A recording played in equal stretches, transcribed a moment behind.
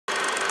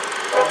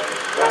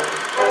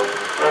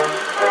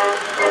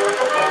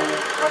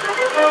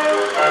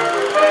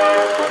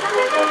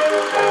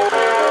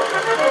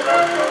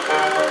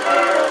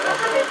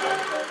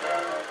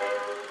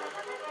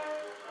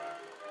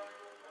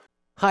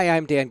Hi,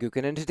 I'm Dan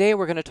Gookin, and today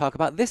we're going to talk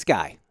about this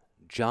guy,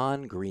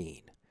 John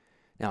Green.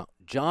 Now,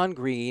 John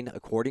Green,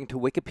 according to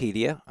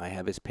Wikipedia, I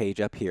have his page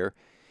up here,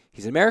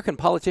 he's an American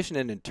politician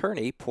and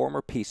attorney,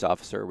 former peace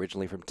officer,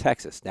 originally from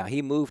Texas. Now,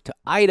 he moved to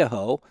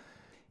Idaho.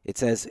 It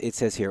says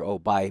here,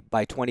 by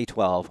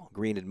 2012,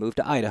 Green had moved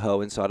to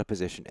Idaho and sought a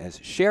position as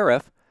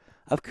sheriff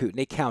of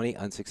Kootenai County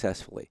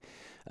unsuccessfully.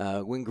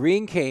 When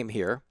Green came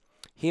here,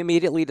 he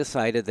immediately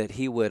decided that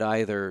he would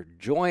either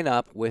join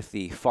up with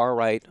the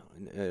far-right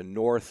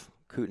North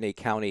Kootenai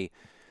County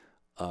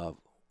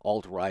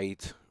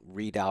alt-right,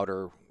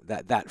 redoubter,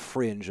 that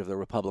fringe of the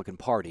Republican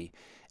Party,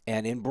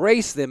 and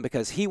embrace them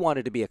because he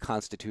wanted to be a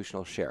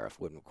constitutional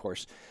sheriff, when, of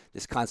course,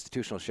 this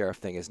constitutional sheriff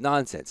thing is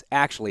nonsense.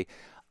 Actually,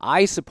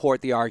 I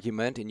support the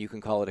argument, and you can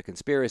call it a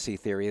conspiracy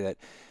theory, that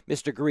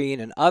Mr.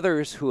 Green and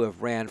others who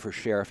have ran for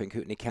sheriff in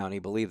Kootenai County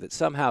believe that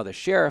somehow the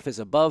sheriff is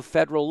above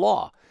federal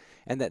law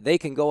and that they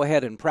can go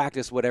ahead and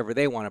practice whatever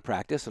they want to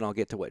practice, and I'll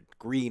get to what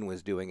Green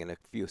was doing in a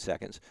few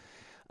seconds.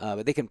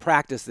 But they can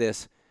practice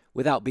this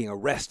without being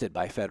arrested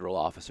by federal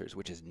officers,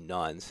 which is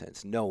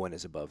nonsense. No one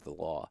is above the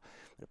law.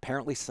 But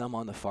apparently some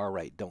on the far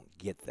right don't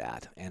get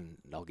that, and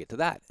I'll get to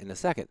that in a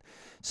second.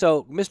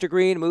 So Mr.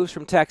 Green moves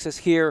from Texas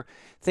here,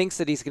 thinks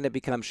that he's going to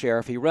become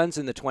sheriff. He runs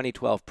in the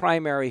 2012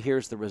 primary.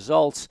 Here's the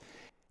results.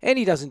 And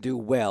he doesn't do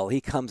well.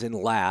 He comes in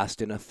last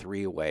in a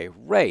three-way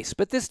race.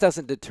 But this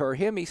doesn't deter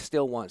him. He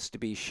still wants to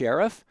be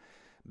sheriff.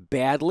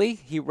 Badly,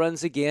 he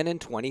runs again in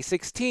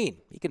 2016.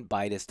 He can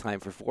bide his time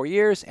for 4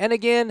 years. And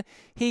again,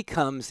 he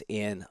comes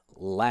in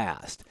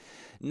last.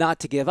 Not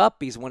to give up.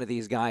 He's one of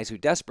these guys who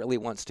desperately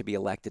wants to be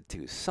elected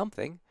to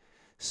something.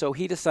 So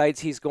he decides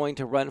he's going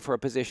to run for a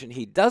position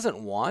he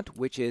doesn't want,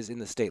 which is in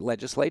the state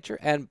legislature.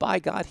 And by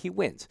God, he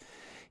wins.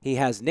 He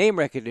has name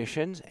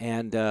recognition,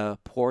 and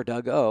poor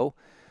Doug O.,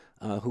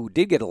 who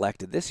did get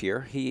elected this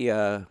year,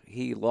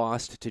 he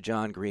lost to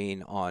John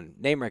Green on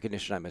name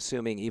recognition, I'm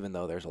assuming, even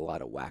though there's a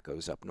lot of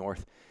wackos up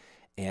north.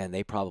 And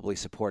they probably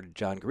supported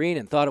John Green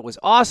and thought it was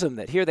awesome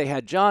that here they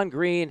had John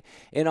Green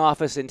in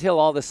office until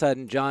all of a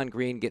sudden John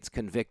Green gets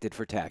convicted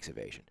for tax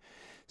evasion.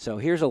 So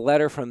here's a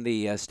letter from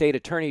the State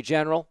Attorney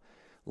General,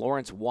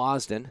 Lawrence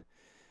Wasden,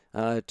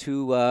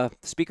 to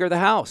Speaker of the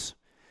House.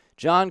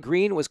 John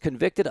Green was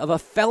convicted of a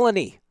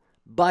felony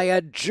by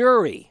a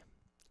jury.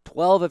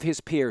 12 of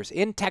his peers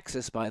in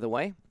Texas, by the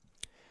way,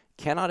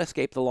 cannot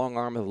escape the long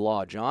arm of the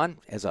law. John,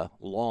 as a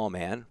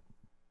lawman,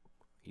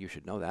 you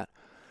should know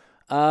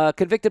that,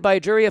 convicted by a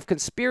jury of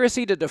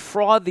conspiracy to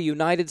defraud the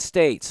United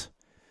States.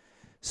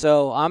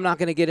 So I'm not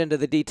going to get into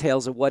the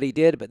details of what he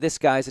did, but this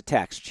guy's a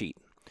tax cheat.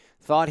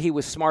 Thought he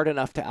was smart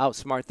enough to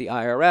outsmart the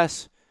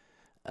IRS,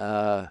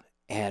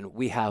 and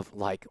we have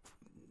like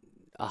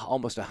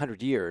almost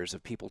 100 years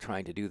of people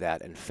trying to do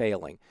that and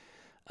failing.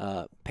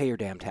 Pay your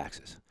damn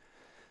taxes.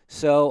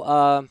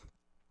 So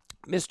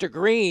Mr.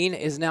 Green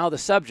is now the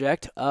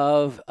subject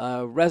of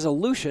a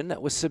resolution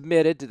that was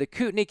submitted to the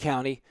Kootenai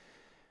County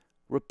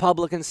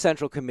Republican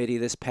Central Committee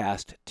this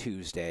past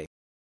Tuesday.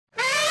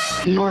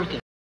 North.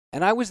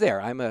 And I was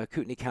there. I'm a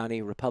Kootenai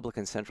County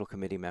Republican Central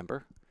Committee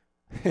member.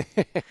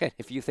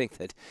 If you think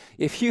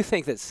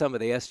that some of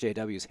the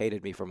SJWs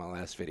hated me for my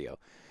last video,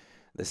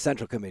 the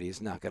Central Committee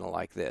is not going to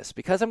like this,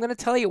 because I'm going to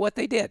tell you what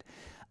they did.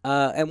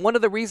 And one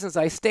of the reasons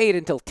I stayed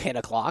until 10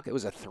 o'clock, it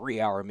was a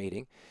 3-hour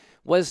meeting,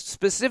 was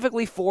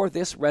specifically for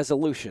this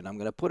resolution. I'm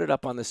going to put it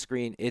up on the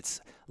screen.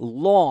 It's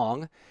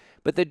long,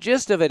 but the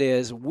gist of it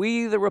is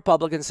we, the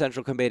Republican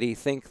Central Committee,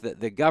 think that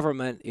the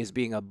government is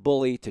being a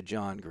bully to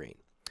John Green.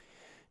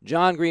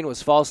 John Green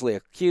was falsely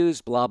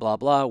accused, blah, blah,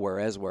 blah,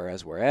 whereas.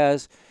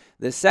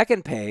 The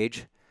second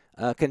page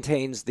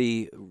contains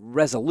the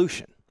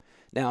resolution.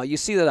 Now, you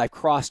see that I've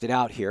crossed it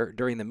out here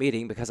during the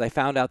meeting because I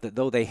found out that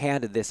though they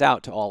handed this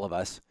out to all of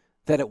us,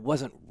 that it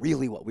wasn't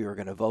really what we were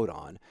going to vote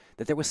on,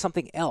 that there was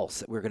something else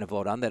that we were going to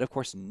vote on that, of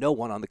course, no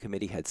one on the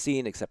committee had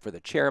seen except for the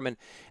chairman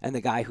and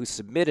the guy who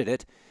submitted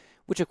it,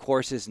 which, of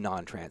course, is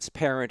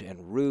non-transparent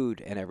and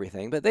rude and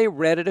everything. But they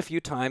read it a few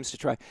times to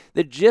try.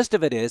 The gist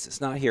of it is,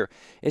 it's not here,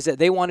 is that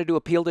they wanted to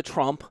appeal to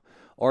Trump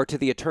or to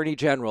the Attorney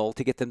General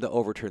to get them to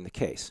overturn the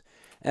case.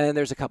 And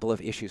there's a couple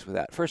of issues with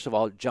that. First of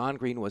all, John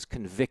Green was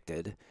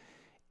convicted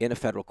in a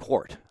federal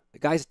court. The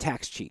guy's a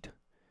tax cheat.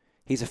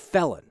 He's a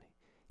felon.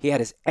 He had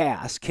his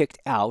ass kicked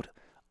out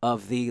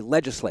of the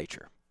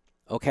legislature.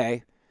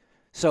 Okay?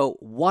 So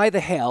why the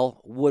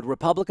hell would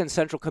Republican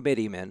Central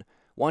Committeemen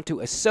want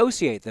to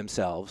associate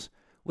themselves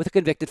with a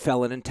convicted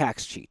felon and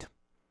tax cheat?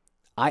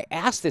 I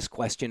asked this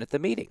question at the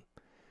meeting.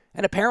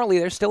 And apparently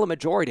there's still a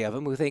majority of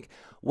them who think,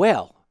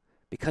 well,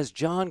 because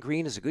John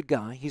Green is a good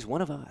guy, he's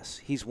one of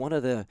us. He's one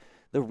of the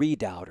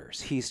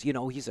redoubters. He's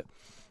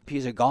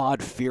a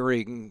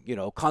God-fearing,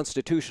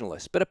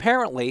 constitutionalist. But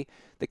apparently,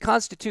 the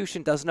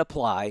Constitution doesn't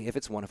apply if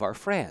it's one of our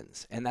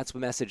friends. And that's the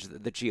message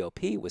that the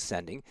GOP was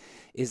sending,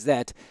 is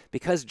that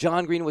because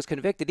John Green was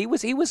convicted, he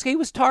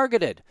was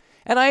targeted.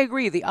 And I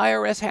agree, the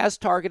IRS has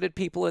targeted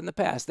people in the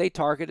past. They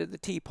targeted the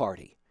Tea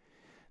Party.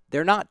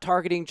 They're not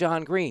targeting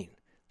John Green.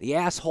 The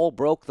asshole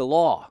broke the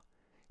law.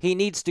 He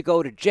needs to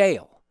go to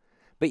jail.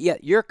 But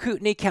yet your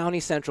Kootenai County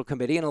Central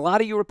Committee, and a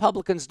lot of you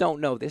Republicans don't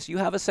know this, you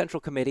have a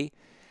Central Committee.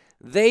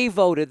 They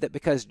voted that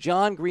because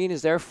John Green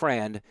is their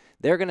friend,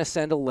 they're going to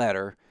send a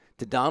letter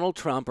to Donald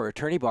Trump or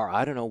Attorney Barr,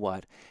 I don't know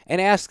what,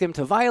 and ask him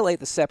to violate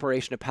the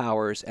separation of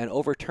powers and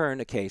overturn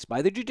a case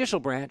by the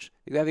judicial branch.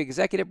 You have the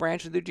executive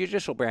branch and the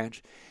judicial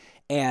branch.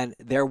 And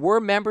there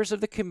were members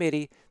of the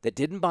committee that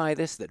didn't buy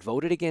this, that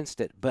voted against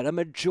it, but a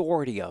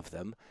majority of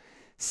them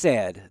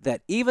said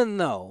that even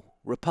though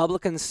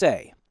Republicans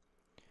say,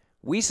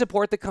 we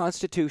support the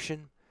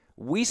Constitution,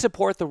 we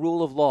support the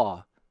rule of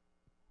law,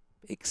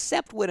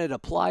 except when it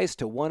applies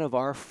to one of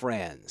our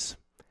friends.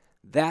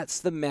 That's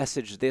the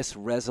message this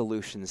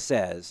resolution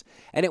says,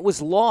 and it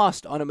was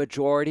lost on a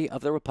majority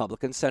of the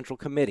Republican Central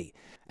Committee.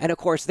 And of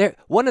course,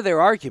 one of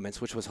their arguments,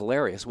 which was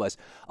hilarious, was,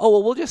 oh,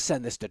 well, we'll just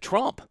send this to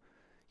Trump.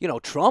 You know,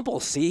 Trump will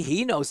see,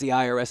 he knows the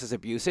IRS is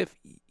abusive.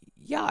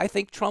 Yeah, I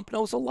think Trump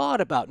knows a lot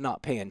about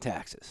not paying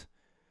taxes.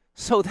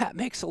 So that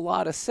makes a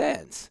lot of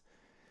sense.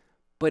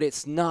 But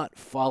it's not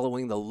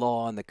following the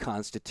law and the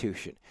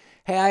Constitution.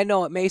 Hey, I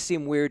know it may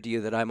seem weird to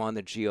you that I'm on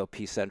the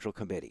GOP Central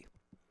Committee.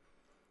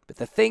 But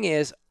the thing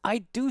is, I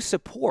do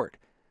support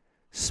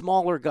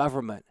smaller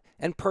government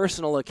and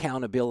personal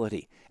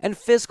accountability and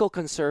fiscal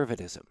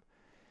conservatism.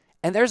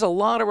 And there's a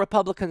lot of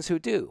Republicans who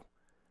do.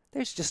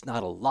 There's just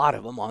not a lot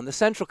of them on the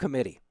Central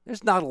Committee.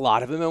 There's not a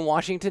lot of them in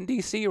Washington,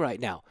 D.C. right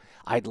now.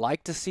 I'd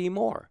like to see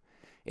more.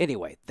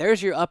 Anyway,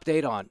 there's your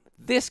update on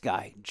this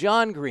guy,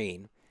 John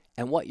Green,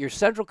 and what your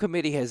Central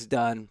Committee has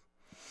done.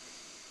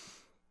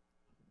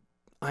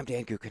 I'm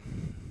Dan Gookin.